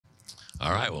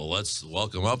All right, well, let's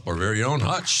welcome up our very own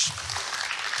Hutch.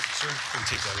 Sir, you can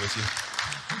take that with you.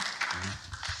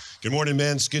 Good morning,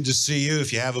 men. It's good to see you.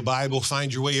 If you have a Bible,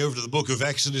 find your way over to the book of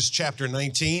Exodus chapter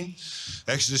 19.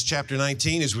 Exodus chapter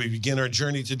 19 as we begin our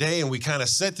journey today, and we kind of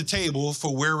set the table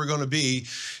for where we're going to be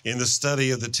in the study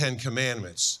of the Ten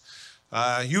Commandments.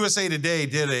 USA Today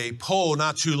did a poll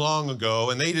not too long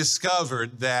ago, and they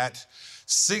discovered that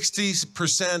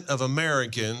 60% of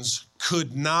Americans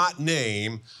could not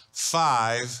name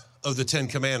 5 of the Ten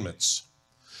Commandments.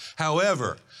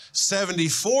 However,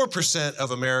 74%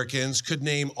 of Americans could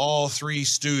name all 3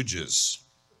 Stooges.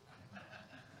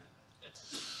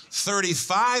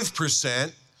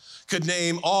 35% could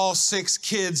name all 6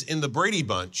 kids in the Brady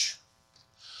Bunch.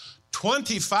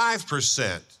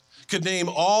 25% could name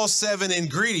all 7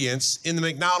 ingredients in the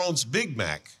McDonald's Big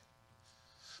Mac.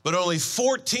 But only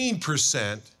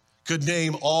 14% could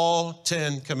name all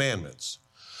 10 commandments.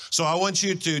 So I want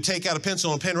you to take out a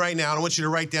pencil and pen right now, and I want you to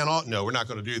write down all, no, we're not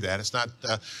going to do that. It's not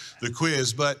the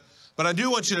quiz, but I do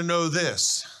want you to know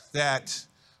this, that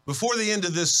before the end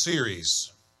of this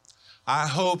series, I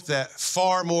hope that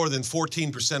far more than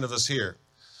 14% of us here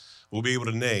will be able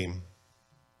to name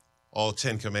all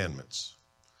 10 commandments.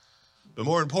 But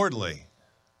more importantly,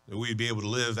 that we'd be able to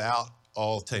live out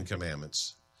all 10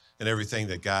 commandments and everything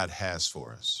that God has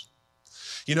for us.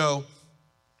 You know,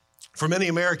 for many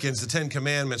Americans, the 10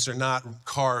 Commandments are not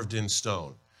carved in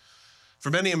stone. For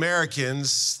many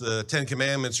Americans, the 10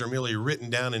 Commandments are merely written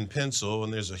down in pencil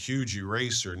and there's a huge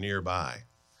eraser nearby.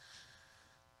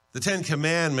 The 10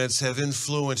 Commandments have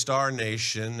influenced our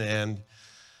nation and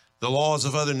the laws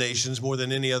of other nations more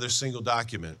than any other single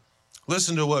document.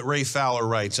 Listen to what Ray Fowler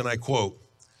writes, and I quote,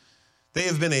 "They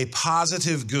have been a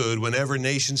positive good whenever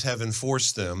nations have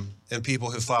enforced them and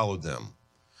people have followed them.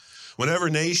 Whenever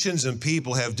nations and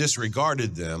people have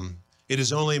disregarded them, it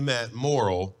has only meant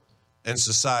moral and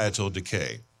societal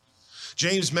decay."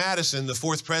 James Madison, the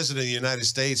 4th president of the United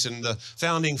States and the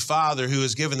founding father who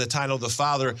is given the title the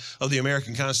father of the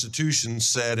American Constitution,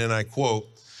 said, and I quote,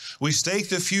 "We stake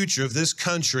the future of this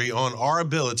country on our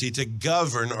ability to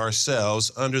govern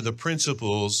ourselves under the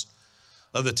principles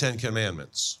of the 10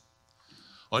 Commandments."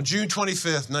 On June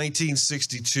 25th,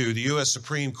 1962, the U.S.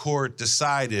 Supreme Court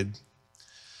decided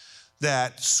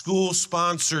that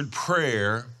school-sponsored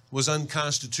prayer was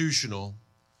unconstitutional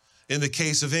in the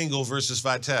case of Engel versus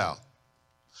Vitale.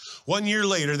 1 year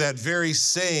later, that very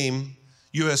same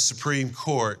U.S. Supreme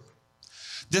Court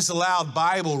disallowed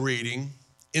Bible reading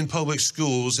in public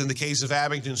schools in the case of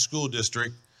Abington School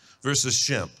District versus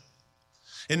Shemp.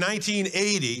 In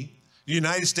 1980, the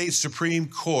United States Supreme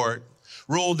Court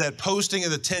ruled that posting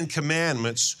of the 10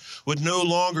 Commandments would no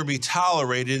longer be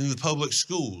tolerated in the public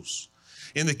schools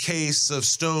in the case of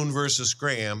Stone versus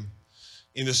Graham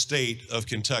in the state of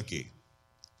Kentucky.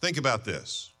 Think about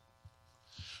this.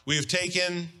 We have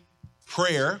taken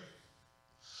prayer,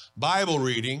 Bible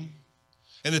reading,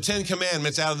 and the 10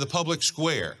 Commandments out of the public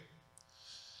square,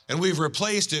 and we've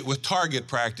replaced it with target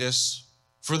practice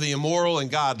for the immoral and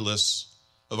godless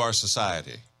of our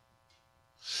society.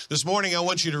 This morning, I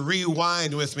want you to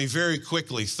rewind with me very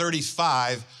quickly,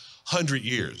 3,500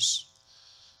 years.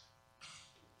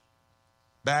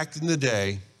 Back in the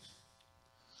day,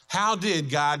 how did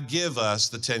God give us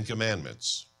the 10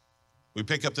 Commandments? We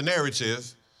pick up the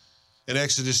narrative in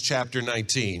Exodus chapter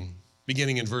 19,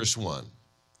 beginning in verse 1.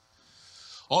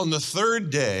 On the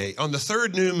third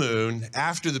new moon,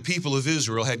 after the people of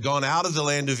Israel had gone out of the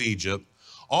land of Egypt,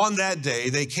 on that day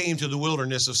they came to the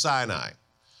wilderness of Sinai.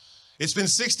 It's been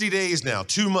 60 days now,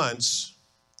 2 months,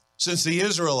 since the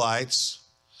Israelites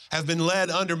have been led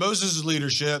under Moses'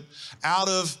 leadership out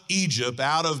of Egypt,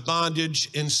 out of bondage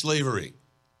and slavery.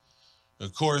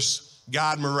 Of course,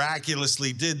 God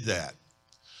miraculously did that.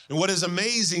 And what is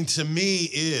amazing to me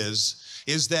is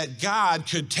that God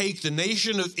could take the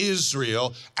nation of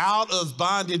Israel out of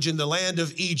bondage in the land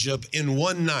of Egypt in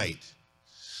one night.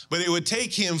 But it would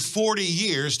take him 40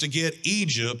 years to get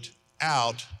Egypt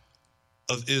out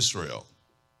of Israel.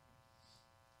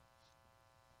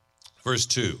 Verse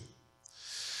 2.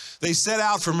 They set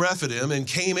out from Rephidim and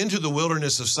came into the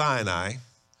wilderness of Sinai,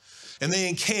 and they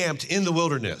encamped in the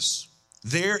wilderness.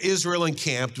 There Israel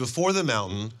encamped before the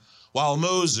mountain while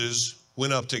Moses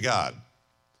went up to God.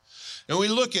 And we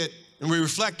look at and we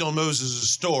reflect on Moses'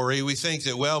 story. We think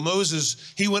that, well,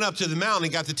 Moses, he went up to the mountain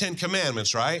and got the 10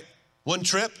 Commandments, right? One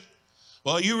trip.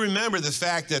 Well, you remember the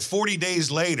fact that 40 days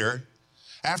later,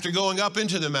 after going up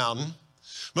into the mountain,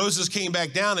 Moses came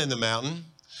back down in the mountain.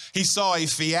 He saw a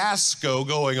fiasco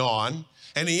going on,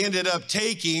 and he ended up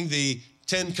taking the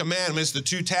 10 Commandments, the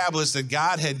 2 tablets that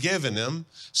God had given him,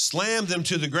 slammed them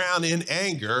to the ground in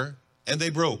anger, and they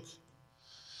broke.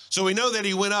 So we know that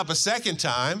he went up a second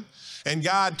time, and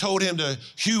God told him to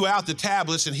hew out the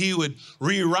tablets and he would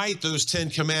rewrite those 10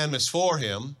 commandments for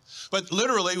him. But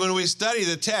literally, when we study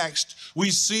the text, we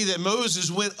see that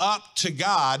Moses went up to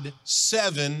God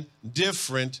 7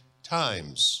 different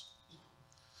times.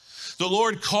 The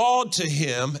Lord called to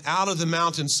him out of the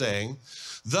mountain, saying,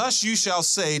 "Thus you shall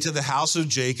say to the house of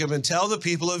Jacob and tell the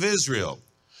people of Israel,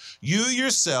 you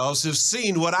yourselves have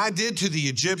seen what I did to the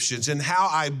Egyptians and how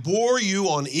I bore you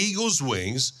on eagle's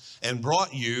wings and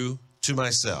brought you to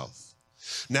myself.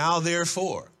 Now,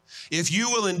 therefore, if you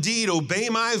will indeed obey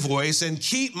my voice and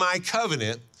keep my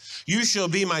covenant, you shall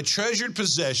be my treasured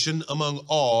possession among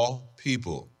all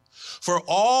people. For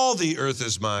all the earth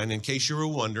is mine," in case you were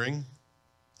wondering,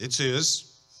 it's his.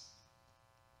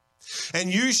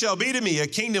 "And you shall be to me a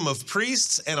kingdom of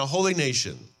priests and a holy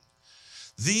nation.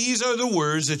 These are the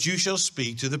words that you shall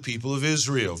speak to the people of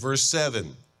Israel." Verse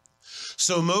 7.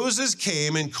 "So Moses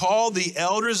came and called the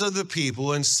elders of the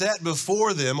people and set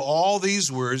before them all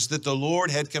these words that the Lord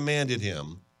had commanded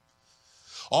him.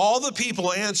 All the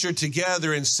people answered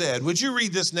together and said," would you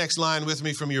read this next line with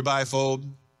me from your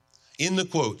bifold? In the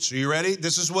quotes. Are you ready?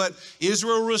 This is what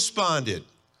Israel responded.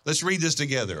 Let's read this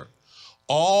together.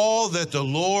 "All that the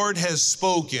Lord has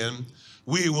spoken,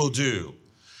 we will do."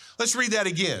 Let's read that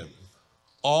again.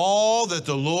 "All that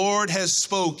the Lord has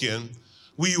spoken,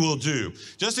 we will do."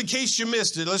 Just in case you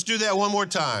missed it, let's do that one more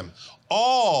time.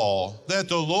 All that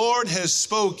the Lord has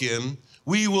spoken,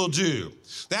 we will do.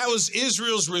 That was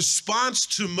Israel's response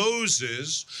to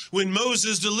Moses when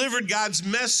Moses delivered God's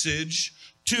message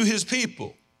to his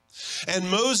people. And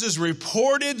Moses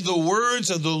reported the words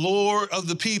of the Lord, of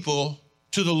the people,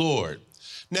 to the Lord.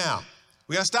 Now,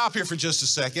 we got to stop here for just a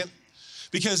second,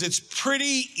 because it's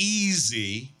pretty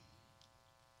easy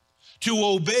to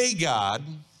obey God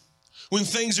when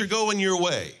things are going your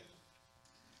way,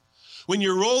 when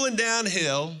you're rolling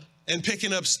downhill and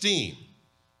picking up steam.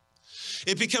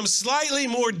 It becomes slightly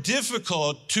more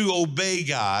difficult to obey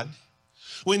God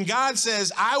when God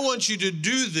says, "I want you to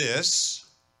do this,"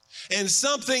 and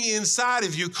something inside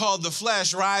of you called the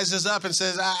flesh rises up and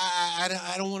says,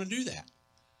 I don't want to do that.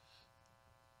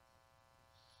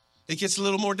 It gets a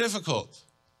little more difficult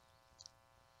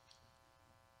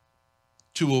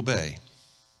to obey.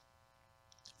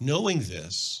 Knowing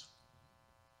this,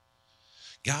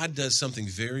 God does something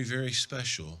very, very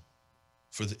special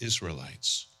for the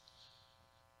Israelites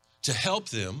to help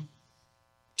them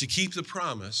to keep the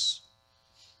promise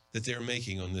that they're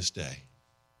making on this day.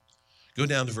 Go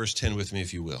down to verse 10 with me,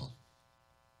 if you will.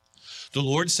 "The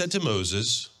Lord said to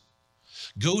Moses,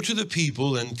 go to the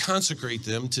people and consecrate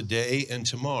them today and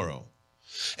tomorrow,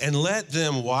 and let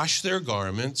them wash their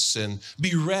garments and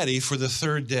be ready for the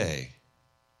third day.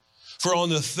 For on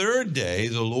the third day,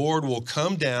 the Lord will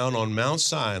come down on Mount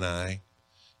Sinai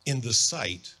in the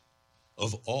sight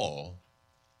of all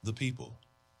the people."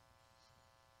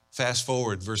 Fast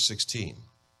forward, verse 16.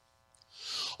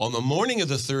 "On the morning of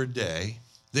the third day,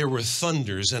 there were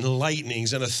thunders and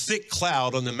lightnings and a thick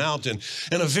cloud on the mountain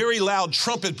and a very loud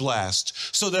trumpet blast,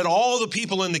 so that all the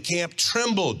people in the camp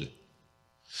trembled.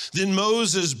 Then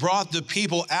Moses brought the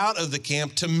people out of the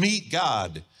camp to meet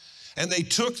God, and they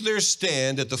took their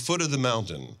stand at the foot of the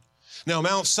mountain. Now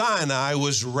Mount Sinai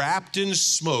was wrapped in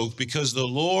smoke because the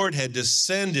Lord had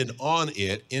descended on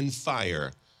it in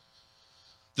fire.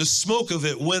 The smoke of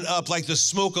it went up like the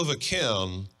smoke of a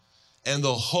kiln, and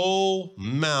the whole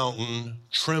mountain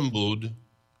trembled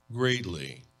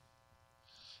greatly."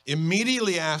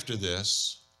 Immediately after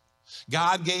this,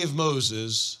 God gave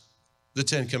Moses the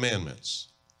 10 Commandments.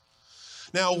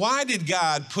 Now, why did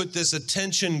God put this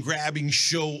attention-grabbing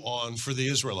show on for the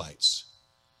Israelites?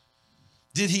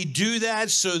 Did he do that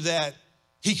so that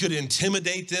he could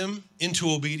intimidate them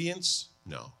into obedience?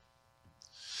 No.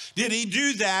 Did he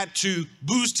do that to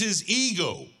boost his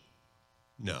ego?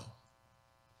 No.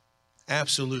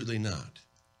 Absolutely not.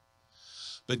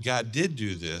 But God did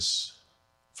do this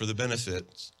for the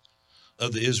benefit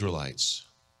of the Israelites.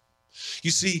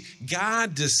 You see,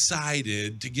 God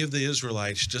decided to give the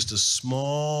Israelites just a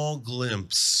small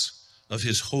glimpse of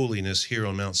his holiness here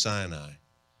on Mount Sinai,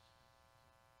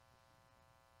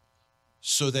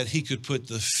 so that he could put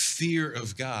the fear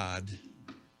of God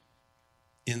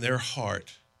in their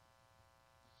heart,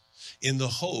 in the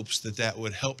hopes that that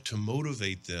would help to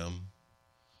motivate them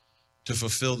to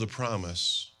fulfill the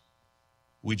promise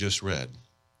we just read.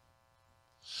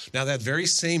 Now, that very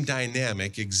same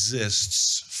dynamic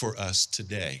exists for us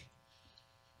today.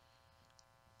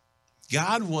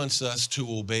 God wants us to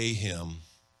obey him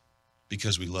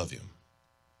because we love him.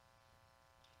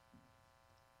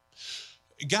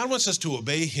 God wants us to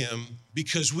obey him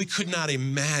because we could not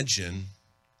imagine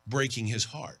breaking his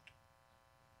heart.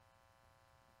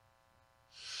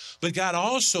 But God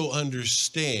also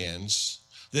understands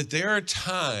that there are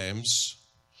times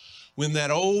when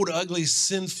that old, ugly,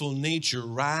 sinful nature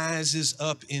rises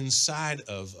up inside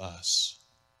of us.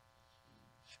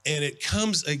 And it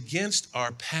comes against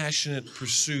our passionate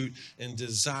pursuit and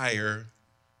desire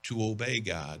to obey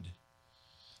God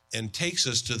and takes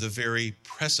us to the very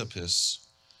precipice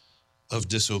of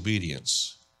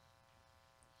disobedience.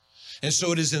 And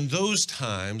so it is in those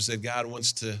times that God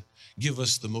wants to give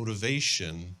us the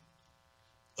motivation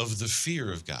of the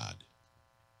fear of God.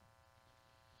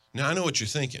 Now, I know what you're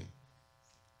thinking.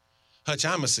 Hutch,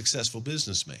 I'm a successful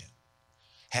businessman.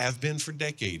 Have been for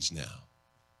decades now.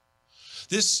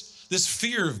 This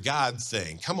fear of God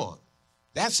thing, come on.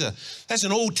 That's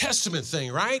an Old Testament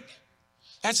thing, right?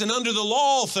 That's an under the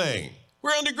law thing.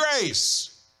 We're under grace.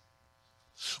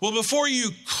 Well, before you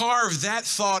carve that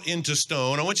thought into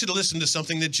stone, I want you to listen to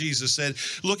something that Jesus said.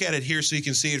 Look at it here so you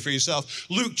can see it for yourself.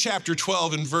 Luke chapter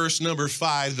 12 and verse number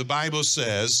 5, the Bible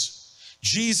says,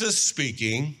 Jesus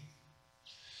speaking,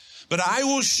 "But I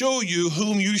will show you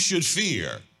whom you should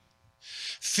fear.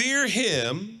 Fear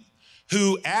him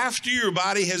who, after your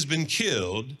body has been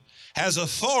killed, has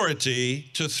authority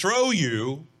to throw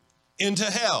you into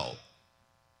hell."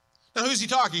 Now, who's he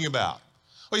talking about?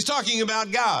 Well, he's talking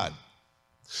about God.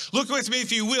 Look with me,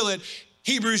 if you will, at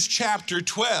Hebrews chapter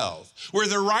 12, where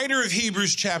the writer of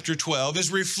Hebrews chapter 12 is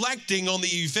reflecting on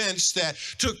the events that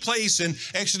took place in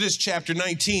Exodus chapter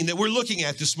 19 that we're looking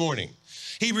at this morning.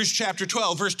 Hebrews chapter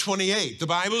 12, verse 28, the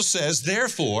Bible says,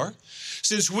 "Therefore,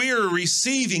 since we are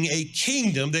receiving a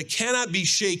kingdom that cannot be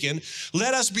shaken,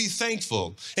 let us be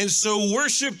thankful, and so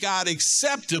worship God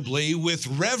acceptably with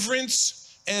reverence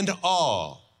and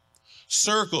awe."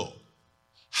 Circle,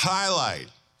 highlight,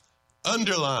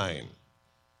 underline.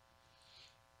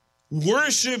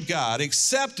 Worship God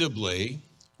acceptably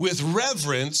with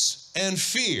reverence and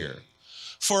fear,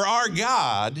 for our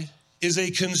God is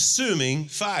a consuming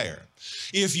fire.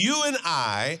 If you and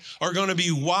I are going to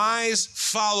be wise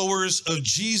followers of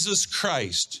Jesus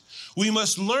Christ, we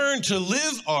must learn to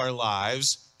live our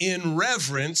lives in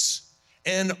reverence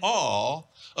and awe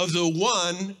of the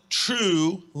one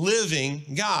true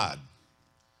living God.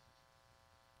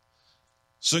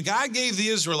 So God gave the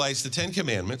Israelites the 10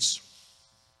 Commandments,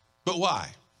 but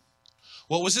why?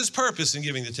 What was his purpose in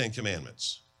giving the 10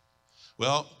 Commandments?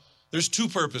 Well, there's two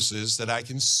purposes that I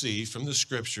can see from the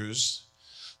scriptures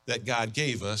that God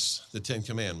gave us the 10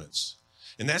 Commandments.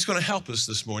 And that's going to help us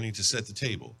this morning to set the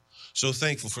table. So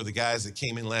thankful for the guys that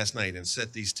came in last night and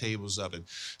set these tables up and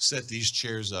set these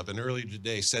chairs up. And earlier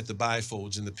today, set the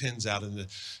bifolds and the pins out and the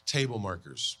table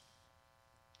markers.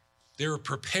 They were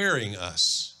preparing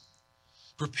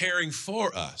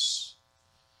for us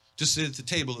to sit at the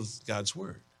table of God's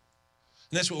word.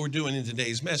 And that's what we're doing in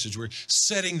today's message. We're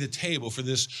setting the table for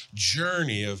this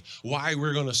journey of why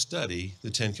we're going to study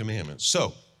the 10 Commandments.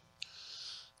 So,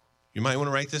 you might want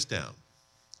to write this down.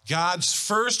 God's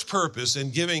first purpose in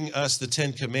giving us the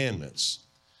 10 Commandments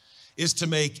is to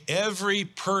make every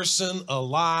person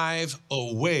alive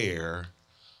aware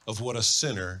of what a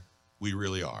sinner we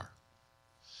really are.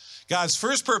 God's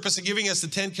first purpose in giving us the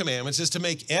 10 Commandments is to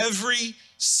make every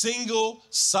single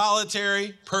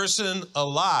solitary person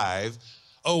alive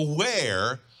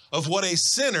aware of what a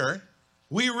sinner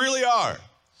we really are.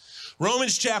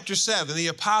 Romans chapter 7, the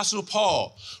Apostle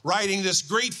Paul, writing this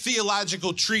great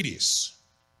theological treatise,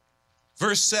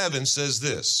 verse 7 says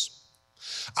this,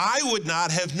 "I would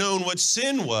not have known what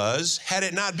sin was had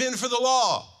it not been for the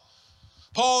law."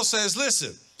 Paul says,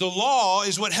 listen, the law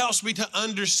is what helps me to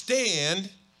understand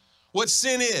what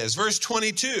sin is. Verse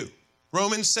 22,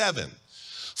 Romans 7,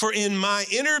 "For in my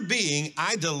inner being,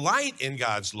 I delight in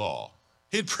God's law.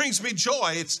 It brings me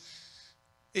joy.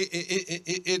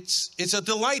 It's a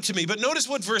delight to me." But notice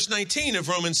what verse 19 of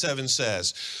Romans 7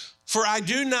 says. "For I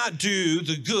do not do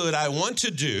the good I want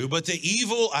to do, but the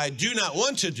evil I do not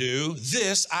want to do,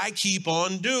 this I keep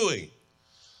on doing."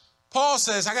 Paul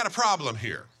says, I got a problem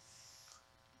here.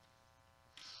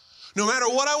 No matter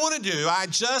what I want to do, I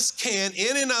just can't,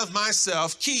 in and of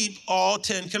myself, keep all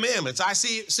 10 commandments. I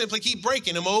simply keep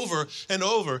breaking them over and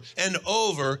over and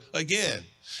over again.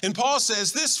 And Paul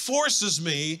says, this forces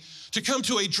me to come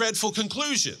to a dreadful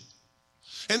conclusion.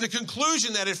 And the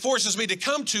conclusion that it forces me to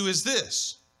come to is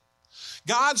this.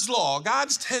 God's law,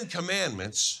 God's 10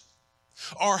 commandments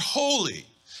are holy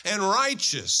and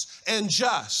righteous and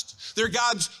just. They're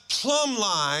God's plumb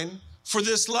line for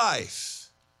this life.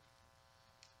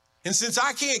 And since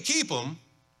I can't keep them,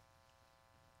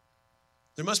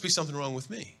 there must be something wrong with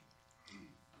me.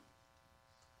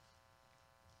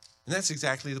 And that's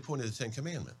exactly the point of the 10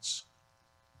 Commandments.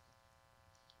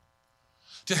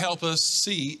 to help us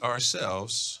see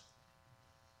ourselves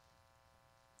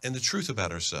and the truth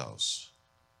about ourselves.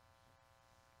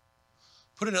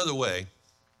 Put another way,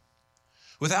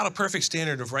 without a perfect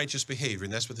standard of righteous behavior,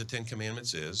 and that's what the Ten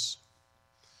Commandments is,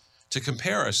 to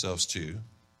compare ourselves to,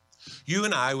 you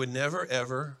and I would never,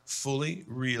 ever fully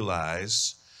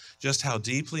realize just how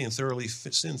deeply and thoroughly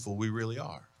sinful we really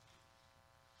are.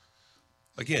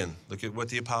 Again, look at what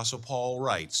the Apostle Paul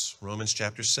writes, Romans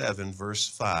chapter 7, verse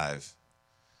 5.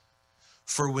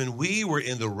 For when we were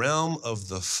in the realm of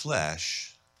the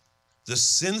flesh, the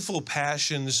sinful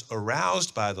passions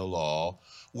aroused by the law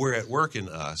were at work in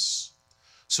us,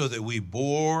 so that we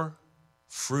bore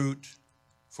fruit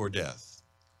for death.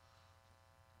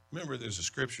 Remember, there's a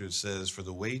scripture that says, for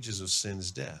the wages of sin is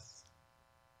death.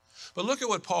 But look at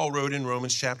what Paul wrote in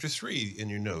Romans chapter 3 in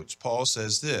your notes. Paul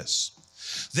says this,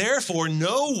 therefore,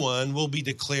 no one will be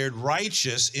declared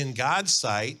righteous in God's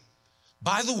sight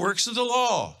by the works of the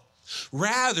law.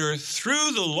 Rather,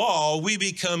 through the law, we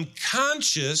become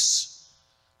conscious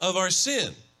of our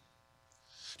sin.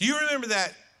 Do you remember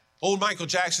that old Michael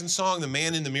Jackson song, The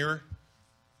Man in the Mirror?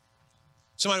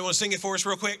 Somebody want to sing it for us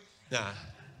real quick? Nah,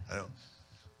 I don't.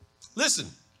 Listen,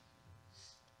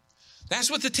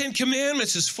 that's what the Ten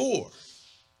Commandments is for.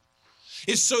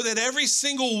 It's so that every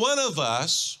single one of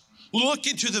us look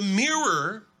into the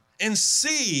mirror and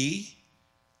see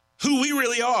who we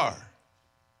really are.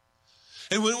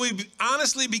 And when we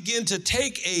honestly begin to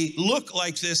take a look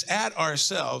like this at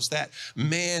ourselves, that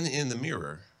man in the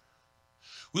mirror,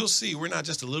 we'll see we're not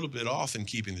just a little bit off in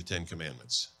keeping the Ten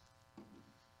Commandments.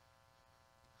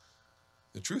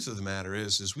 The truth of the matter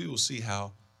is we will see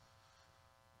how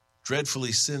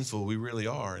dreadfully sinful we really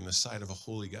are in the sight of a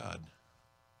holy God.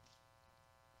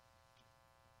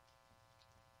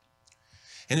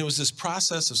 And it was this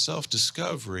process of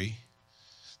self-discovery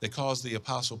that caused the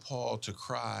Apostle Paul to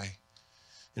cry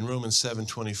in Romans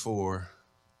 7:24,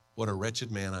 what a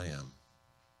wretched man I am.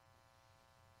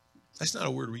 That's not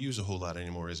a word we use a whole lot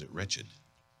anymore, is it? Wretched.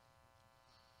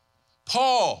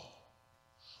 Paul,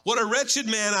 what a wretched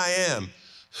man I am.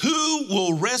 Who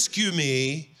will rescue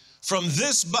me from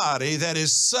this body that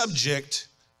is subject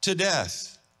to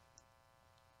death?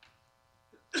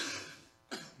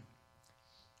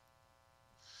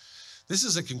 This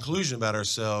is a conclusion about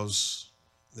ourselves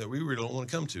that we really don't want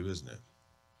to come to, isn't it?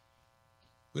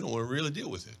 We don't want to really deal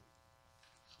with it.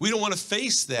 We don't want to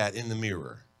face that in the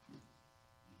mirror.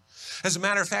 As a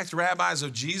matter of fact, the rabbis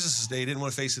of Jesus' day didn't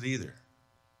want to face it either.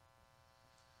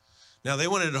 Now, they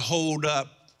wanted to hold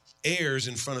up heirs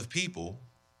in front of people.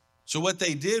 So what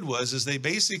they did was they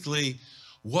basically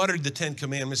watered the Ten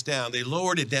Commandments down. They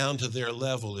lowered it down to their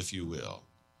level, if you will.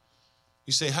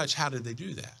 You say, Hutch, how did they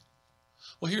do that?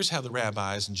 Well, here's how the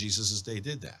rabbis in Jesus' day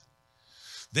did that.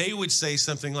 They would say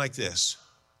something like this.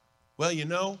 Well, you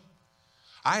know,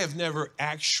 I have never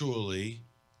actually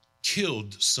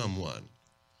killed someone.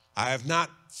 I have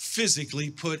not physically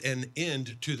put an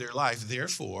end to their life.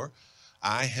 Therefore,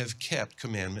 I have kept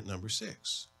commandment number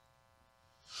 6.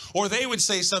 Or they would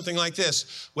say something like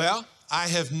this. Well, I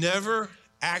have never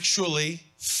actually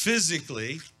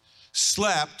physically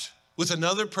slept with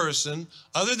another person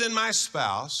other than my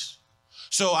spouse.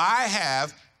 So I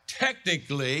have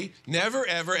technically never,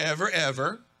 ever, ever,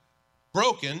 ever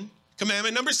broken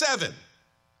commandment number 7.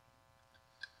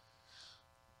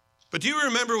 But do you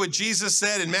remember what Jesus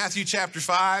said in Matthew chapter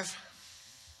 5?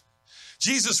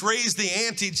 Jesus raised the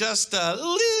ante just a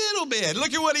little bit.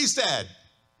 Look at what he said.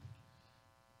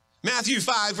 Matthew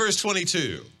 5, verse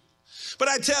 22. But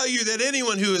I tell you that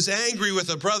anyone who is angry with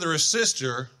a brother or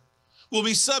sister will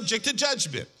be subject to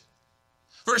judgment.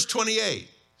 Verse 28.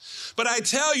 But I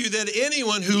tell you that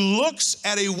anyone who looks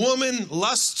at a woman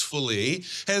lustfully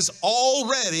has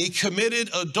already committed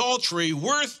adultery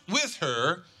with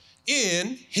her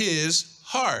in his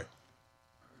heart.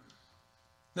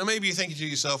 Now, maybe you're thinking to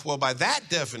yourself, well, by that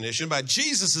definition, by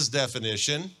Jesus'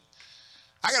 definition,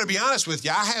 I got to be honest with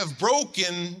you, I have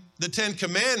broken the Ten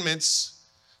Commandments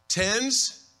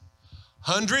tens,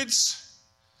 hundreds,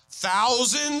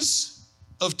 thousands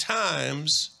of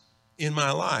times in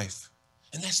my life.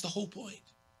 And that's the whole point.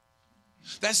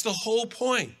 That's the whole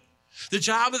point. The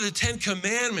job of the Ten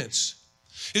Commandments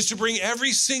is to bring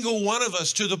every single one of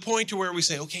us to the point to where we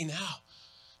say, okay,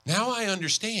 now I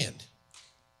understand.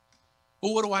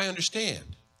 Well, what do I understand?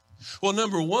 Well,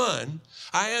 number one,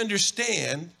 I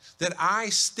understand that I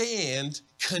stand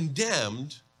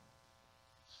condemned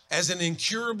as an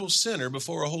incurable sinner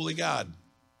before a holy God.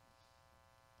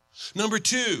 Number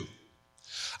two,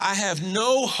 I have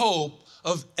no hope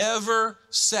of ever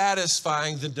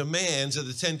satisfying the demands of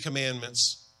the Ten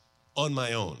Commandments on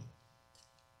my own.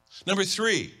 Number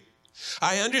three,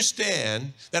 I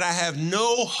understand that I have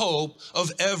no hope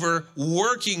of ever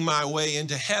working my way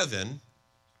into heaven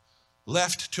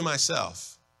left to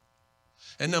myself.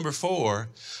 And number 4,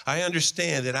 I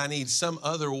understand that I need some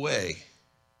other way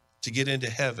to get into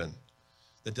heaven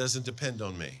that doesn't depend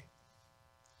on me,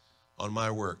 on my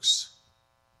works,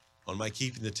 on my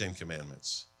keeping the 10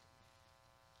 Commandments,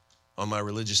 on my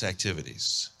religious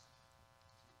activities.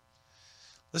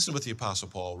 Listen to what the Apostle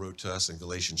Paul wrote to us in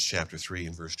Galatians chapter 3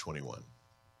 and verse 21.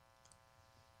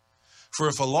 For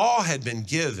if a law had been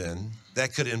given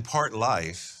that could impart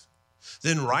life,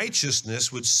 then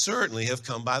righteousness would certainly have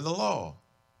come by the law.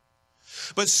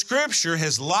 But Scripture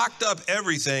has locked up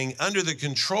everything under the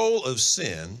control of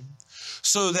sin,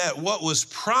 so that what was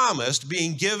promised,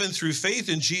 being given through faith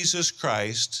in Jesus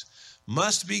Christ,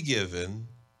 must be given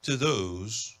to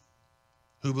those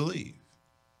who believe.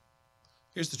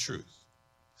 Here's the truth.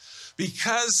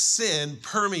 Because sin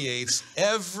permeates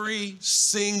every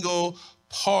single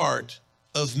part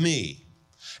of me,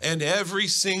 and every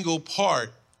single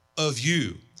part of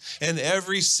you, and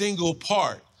every single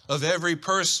part of every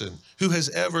person who has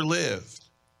ever lived.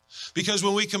 Because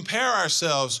when we compare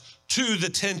ourselves to the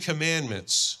 10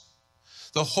 Commandments,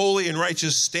 the holy and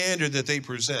righteous standard that they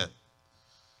present,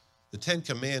 the 10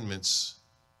 Commandments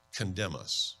condemn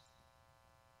us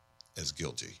as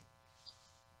guilty.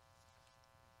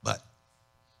 But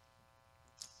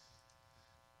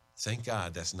thank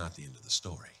God that's not the end of the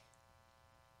story.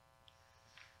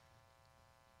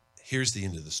 Here's the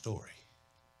end of the story.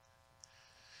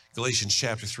 Galatians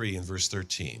chapter 3 and verse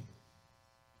 13.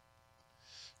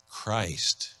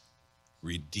 Christ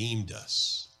redeemed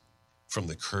us from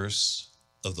the curse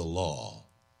of the law.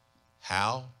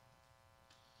 How?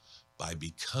 By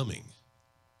becoming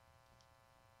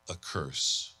a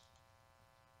curse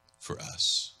for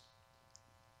us.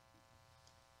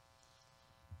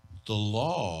 The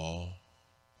law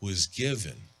was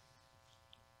given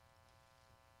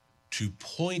to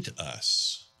point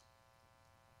us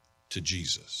to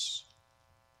Jesus.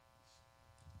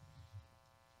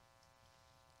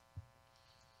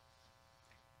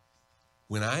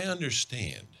 When I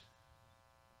understand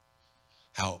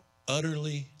how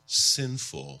utterly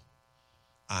sinful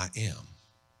I am,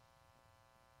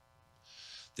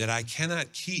 that I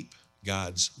cannot keep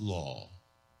God's law,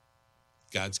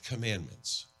 God's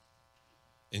commandments,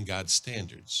 and God's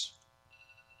standards,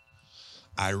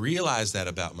 I realize that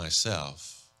about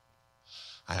myself.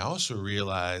 I also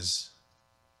realize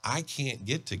I can't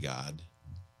get to God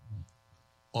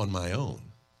on my own.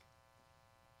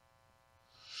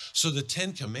 So the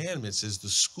 10 Commandments is the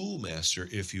schoolmaster,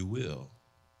 if you will,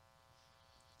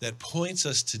 that points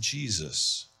us to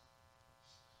Jesus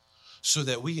so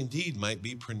that we indeed might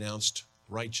be pronounced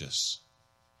righteous,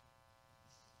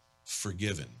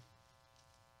 forgiven,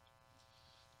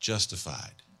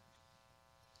 justified,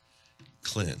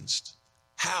 cleansed.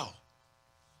 How?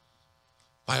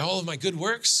 By all of my good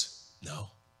works? No.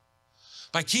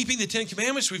 By keeping the 10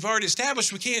 Commandments we've already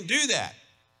established, we can't do that.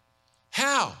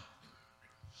 How?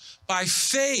 By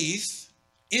faith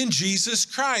in Jesus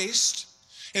Christ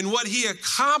and what he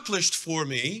accomplished for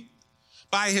me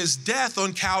by his death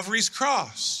on Calvary's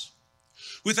cross.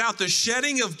 Without the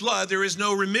shedding of blood, there is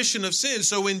no remission of sin.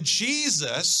 So when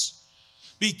Jesus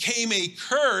became a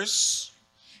curse,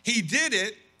 he did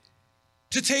it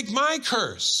to take my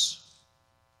curse.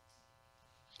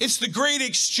 It's the great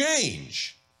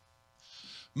exchange.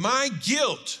 My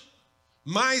guilt,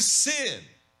 my sin,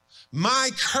 my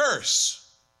curse.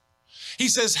 He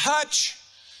says, Hutch,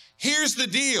 here's the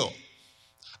deal.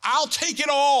 I'll take it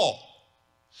all.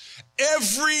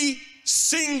 Every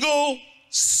single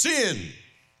sin,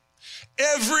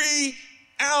 every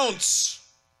ounce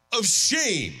of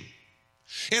shame,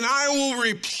 and I will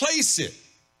replace it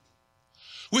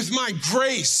with my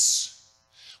grace,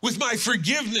 with my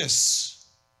forgiveness,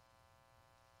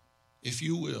 if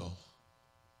you will.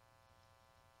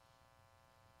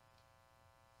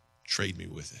 Trade me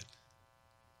with it.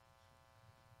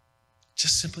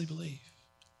 Just simply believe.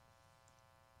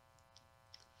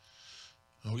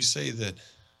 Well, we say that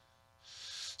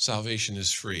salvation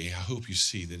is free. I hope you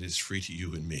see that it's free to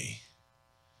you and me.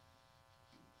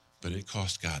 But it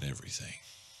cost God everything.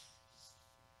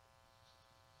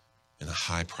 And a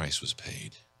high price was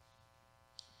paid.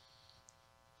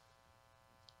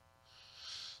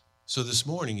 So this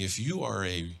morning, if you are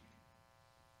a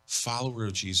follower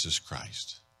of Jesus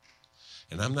Christ,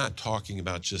 and I'm not talking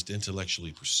about just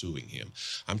intellectually pursuing him.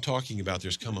 I'm talking about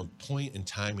there's come a point in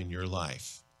time in your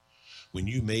life when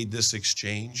you made this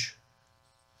exchange,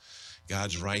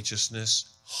 God's righteousness,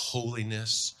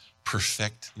 holiness,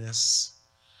 perfectness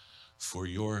for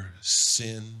your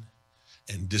sin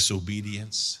and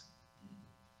disobedience.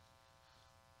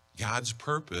 God's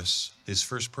purpose, his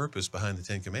first purpose behind the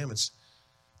Ten Commandments,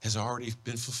 has already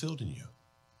been fulfilled in you.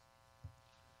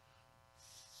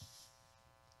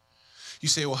 You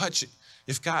say, well, Hutch,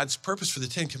 if God's purpose for the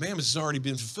Ten Commandments has already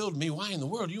been fulfilled in me, why in the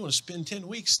world do you want to spend 10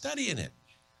 weeks studying it?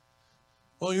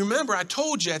 Well, you remember I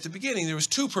told you at the beginning there was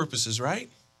two purposes, right?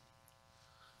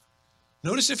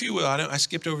 Notice, if you will, I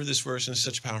skipped over this verse, and it's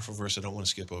such a powerful verse, I don't want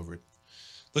to skip over it.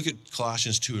 Look at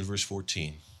Colossians 2 and verse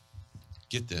 14.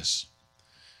 Get this.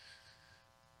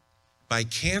 By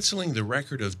canceling the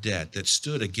record of debt that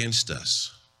stood against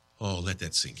us, oh, let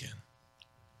that sink in,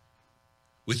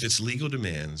 with its legal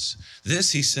demands,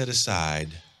 this he set aside.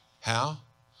 How?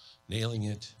 Nailing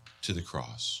it to the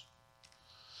cross.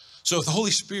 So if the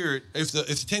Holy Spirit, if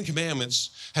the Ten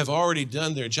Commandments have already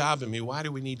done their job in me, why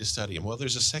do we need to study them? Well,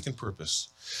 there's a second purpose.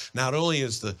 Not only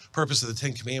is the purpose of the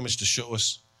Ten Commandments to show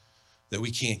us that we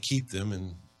can't keep them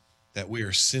and that we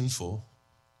are sinful.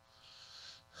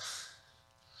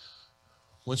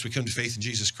 Once we come to faith in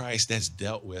Jesus Christ, that's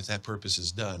dealt with. That purpose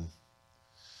is done.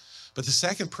 But the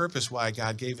second purpose why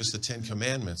God gave us the Ten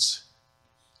Commandments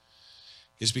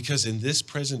is because in this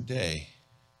present day,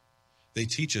 they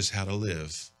teach us how to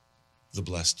live the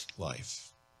blessed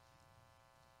life.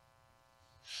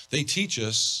 They teach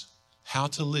us how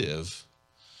to live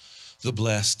the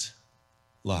blessed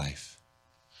life.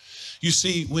 You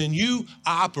see, when you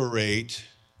operate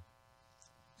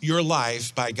your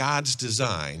life by God's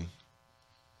design,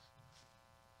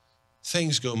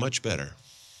 things go much better.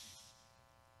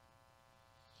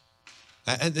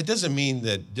 And that doesn't mean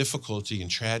that difficulty and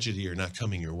tragedy are not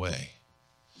coming your way.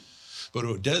 But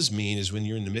what it does mean is when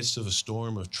you're in the midst of a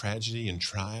storm of tragedy and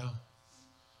trial,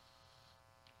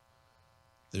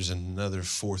 there's another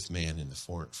fourth man in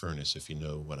the furnace, if you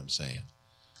know what I'm saying.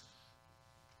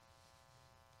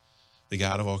 The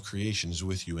God of all creation is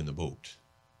with you in the boat.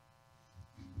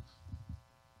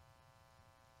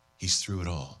 He's through it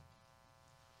all.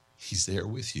 He's there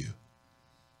with you.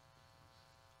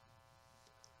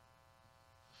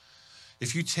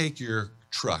 If you take your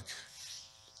truck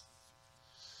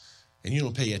and you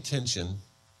don't pay attention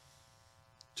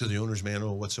to the owner's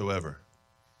manual whatsoever,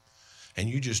 and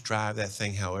you just drive that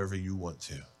thing however you want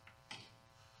to,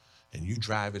 and you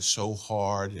drive it so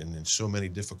hard and in so many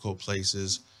difficult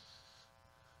places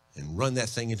and run that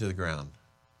thing into the ground,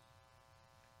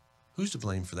 who's to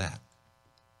blame for that?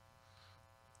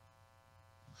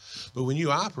 But when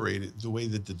you operate it the way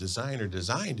that the designer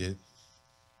designed it,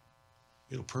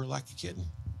 it'll purr like a kitten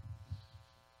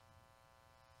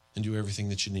and do everything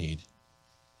that you need.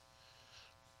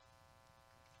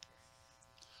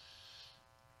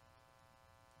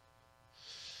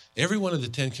 Every one of the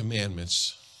Ten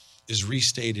Commandments is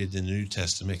restated in the New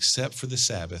Testament except for the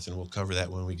Sabbath, and we'll cover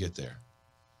that when we get there.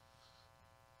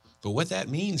 But what that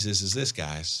means is this,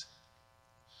 guys.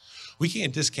 We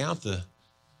can't discount the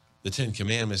Ten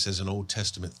Commandments as an Old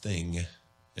Testament thing,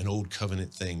 an Old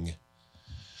Covenant thing,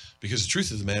 because the truth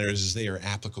of the matter is they are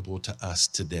applicable to us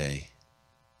today.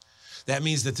 That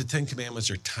means that the Ten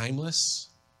Commandments are timeless,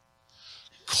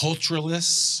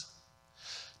 culturalist,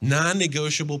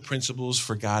 non-negotiable principles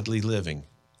for godly living.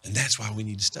 And that's why we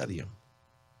need to study them.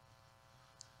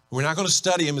 We're not going to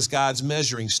study them as God's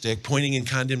measuring stick, pointing in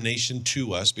condemnation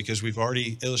to us, because we've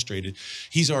already illustrated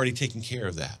he's already taken care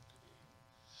of that.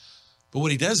 But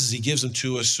what he does is he gives them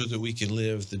to us so that we can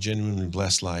live the genuinely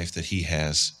blessed life that he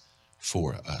has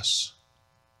for us.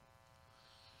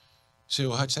 You say,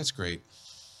 well, Hutch, that's great.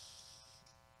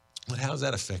 But how does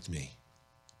that affect me?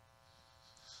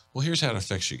 Well, here's how it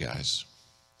affects you guys.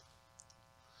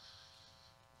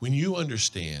 When you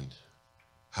understand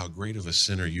how great of a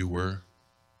sinner you were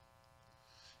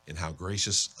and how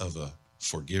gracious of a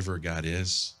forgiver God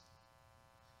is,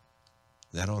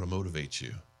 that ought to motivate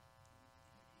you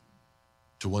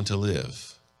to want to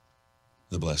live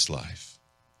the blessed life.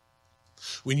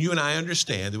 When you and I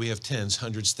understand that we have tens,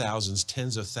 hundreds, thousands,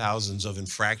 tens of thousands of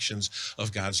infractions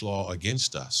of God's law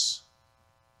against us,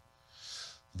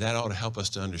 that ought to help us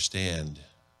to understand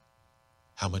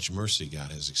how much mercy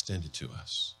God has extended to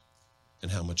us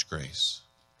and how much grace.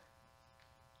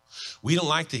 We don't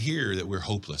like to hear that we're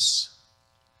hopeless,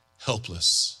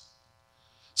 helpless,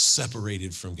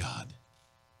 separated from God.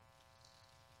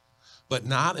 But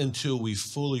not until we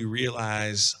fully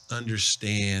realize,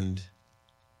 understand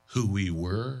who we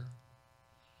were,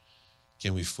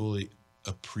 can we fully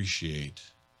appreciate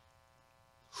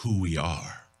who we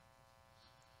are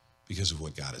because of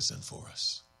what God has done for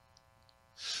us.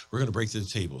 We're going to break through the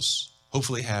tables,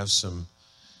 hopefully have some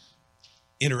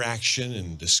interaction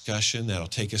and discussion that'll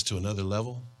take us to another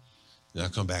level. And I'll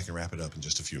come back and wrap it up in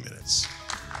just a few minutes.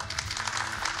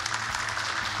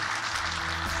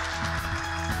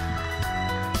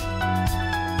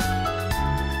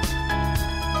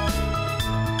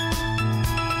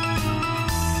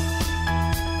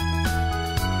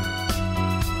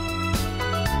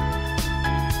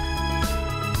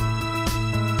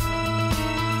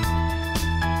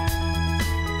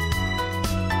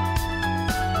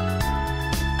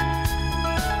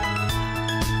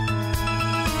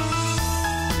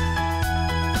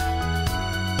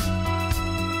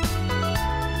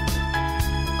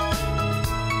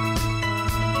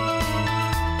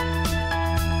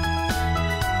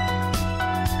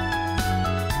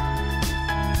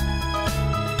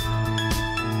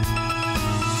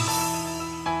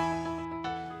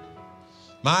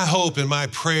 My hope and my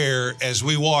prayer as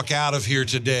we walk out of here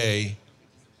today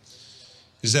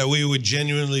is that we would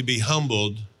genuinely be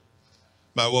humbled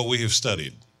by what we have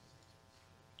studied.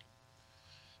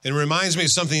 It reminds me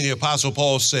of something the Apostle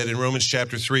Paul said in Romans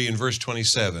chapter 3 and verse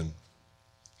 27.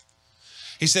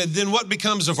 He said, then what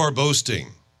becomes of our boasting?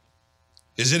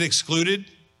 Is it excluded?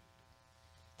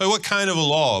 By what kind of a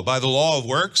law? By the law of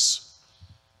works?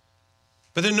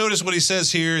 But then notice what he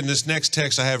says here in this next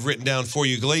text I have written down for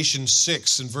you, Galatians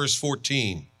 6 and verse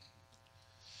 14.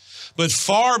 But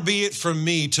far be it from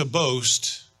me to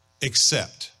boast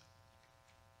except,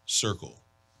 circle,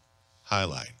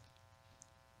 highlight,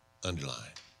 underline.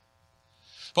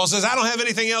 Paul says, I don't have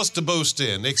anything else to boast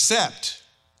in except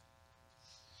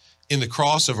in the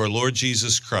cross of our Lord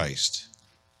Jesus Christ,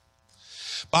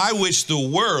 by which the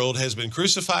world has been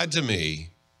crucified to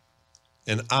me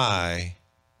and I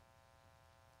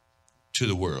to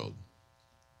the world.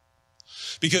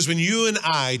 Because when you and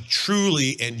I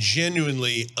truly and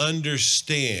genuinely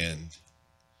understand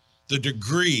the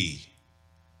degree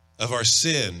of our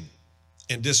sin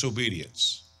and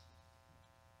disobedience,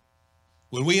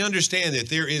 when we understand that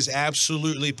there is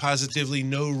absolutely, positively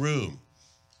no room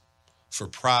for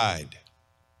pride,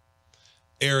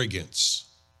 arrogance,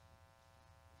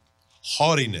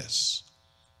 haughtiness,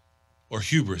 or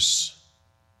hubris,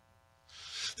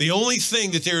 the only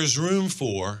thing that there is room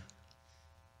for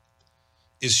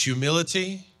is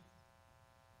humility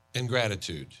and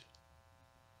gratitude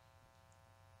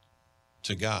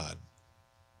to God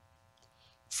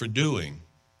for doing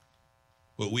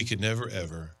what we could never,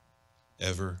 ever,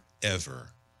 ever, ever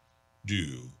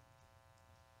do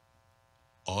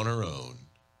on our own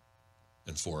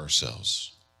and for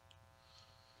ourselves.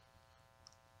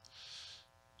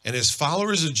 And as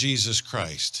followers of Jesus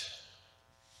Christ,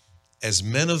 as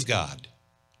men of God,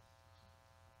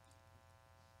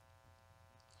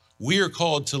 we are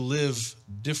called to live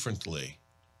differently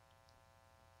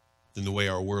than the way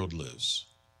our world lives.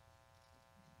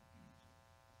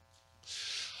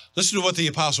 Listen to what the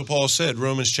Apostle Paul said,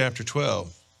 Romans chapter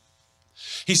 12.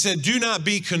 He said, do not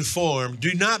be conformed,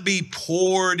 do not be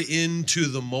poured into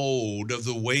the mold of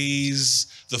the ways,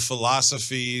 the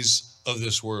philosophies of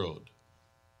this world,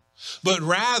 but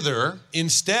rather,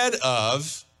 instead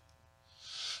of,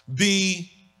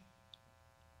 be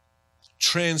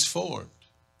transformed,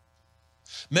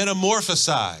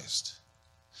 metamorphosized,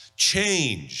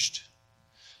 changed.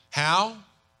 How?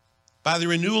 By the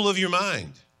renewal of your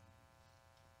mind.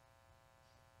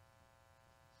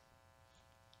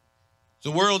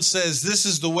 The world says this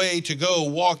is the way to go,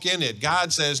 walk in it.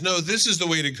 God says, no, this is the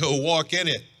way to go, walk in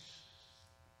it.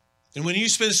 And when you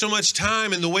spend so much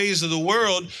time in the ways of the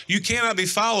world, you cannot be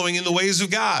following in the ways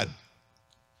of God.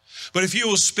 But if you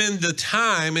will spend the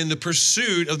time in the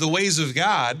pursuit of the ways of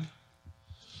God,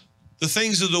 the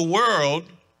things of the world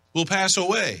will pass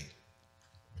away.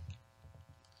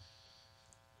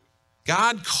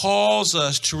 God calls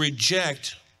us to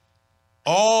reject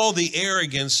all the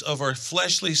arrogance of our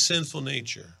fleshly sinful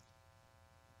nature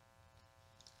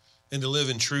and to live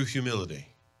in true humility.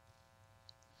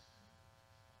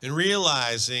 And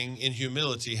realizing in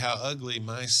humility how ugly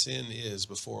my sin is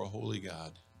before a holy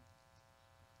God.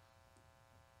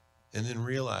 And then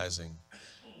realizing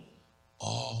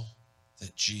all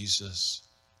that Jesus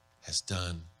has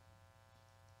done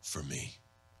for me.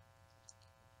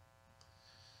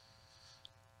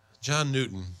 John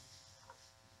Newton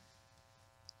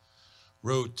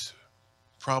wrote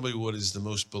probably what is the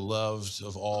most beloved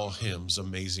of all hymns,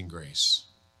 Amazing Grace.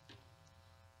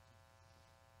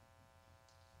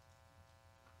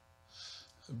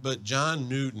 But John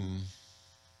Newton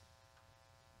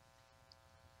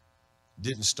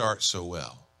didn't start so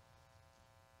well.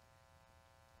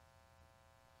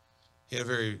 He had a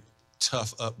very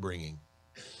tough upbringing,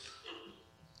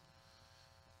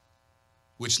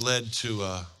 which led to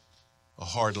a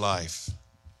hard life.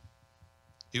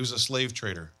 He was a slave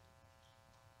trader.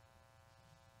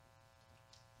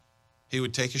 He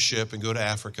would take a ship and go to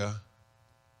Africa,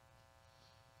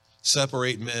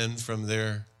 separate men from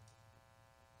their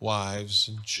wives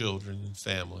and children and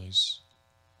families,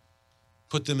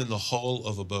 put them in the hull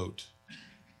of a boat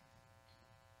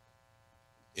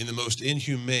in the most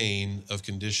inhumane of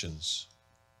conditions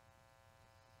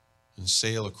and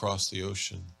sail across the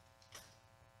ocean.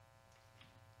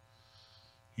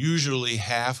 Usually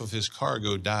half of his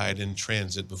cargo died in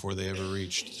transit before they ever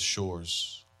reached the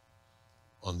shores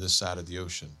on this side of the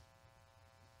ocean.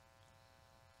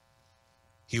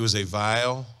 He was a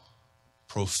vile,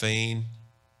 profane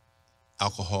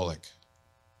alcoholic,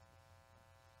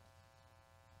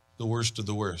 the worst of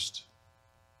the worst.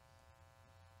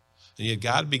 And yet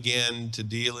God began to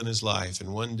deal in his life.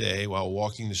 And one day, while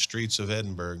walking the streets of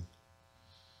Edinburgh,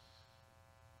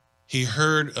 he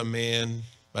heard a man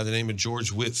by the name of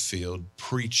George Whitefield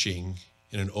preaching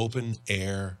in an open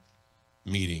air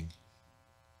meeting.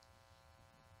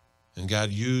 And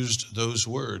God used those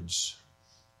words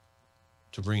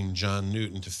to bring John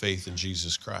Newton to faith in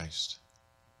Jesus Christ.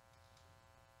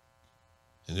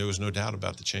 And there was no doubt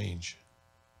about the change.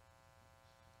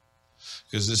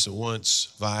 Because this at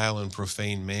once vile and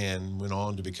profane man went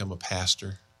on to become a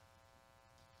pastor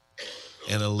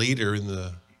and a leader in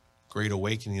the great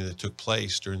awakening that took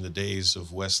place during the days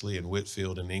of Wesley and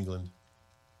Whitefield in England.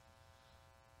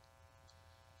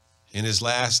 In his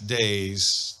last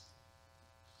days,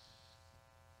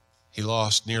 he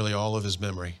lost nearly all of his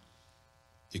memory.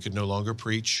 He could no longer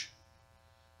preach.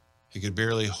 He could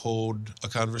barely hold a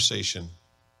conversation.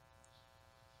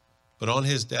 But on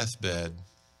his deathbed,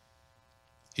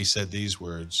 he said these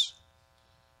words,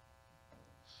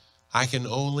 "I can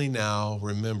only now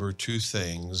remember two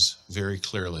things very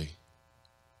clearly.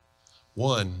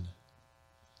 One,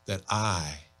 that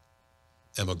I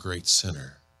am a great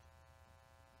sinner,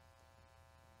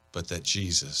 but that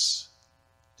Jesus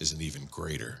is an even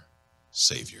greater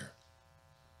Savior."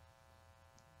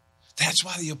 That's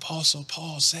why the Apostle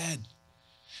Paul said,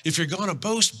 if you're going to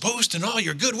boast, boast in all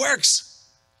your good works.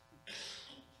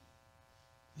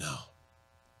 No.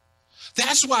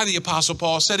 That's why the Apostle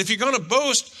Paul said, if you're going to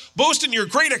boast, boast in your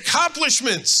great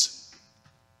accomplishments.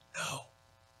 No.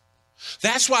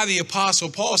 That's why the Apostle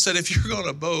Paul said, if you're going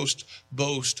to boast,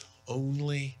 boast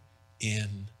only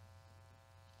in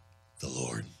the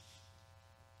Lord.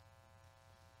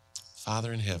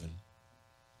 Father in heaven,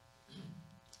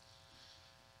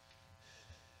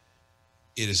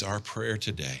 it is our prayer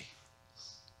today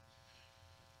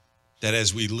that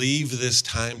as we leave this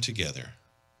time together,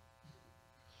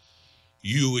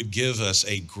 you would give us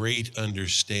a great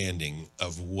understanding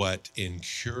of what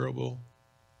incurable,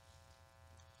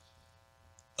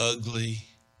 ugly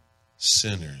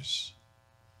sinners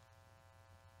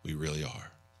we really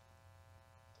are.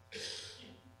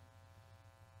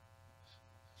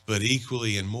 But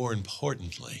equally and more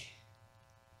importantly,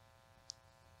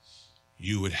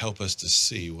 you would help us to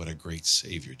see what a great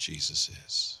Savior Jesus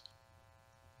is.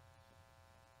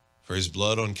 For his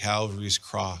blood on Calvary's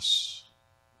cross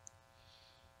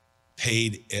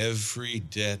paid every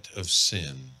debt of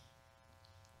sin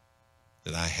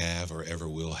that I have or ever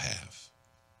will have.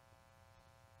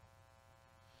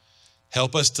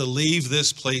 Help us to leave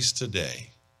this place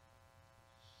today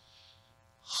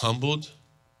humbled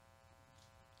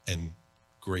and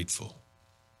grateful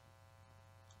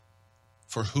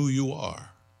for who you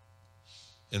are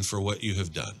and for what you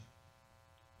have done.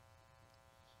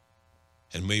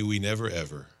 And may we never,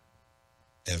 ever,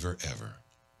 ever, ever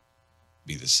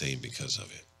be the same because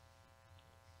of it.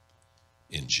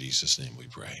 In Jesus' name we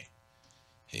pray.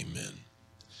 Amen.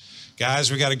 Guys,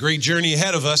 we got a great journey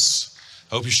ahead of us.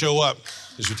 Hope you show up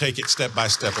as we take it step by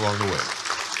step along the way.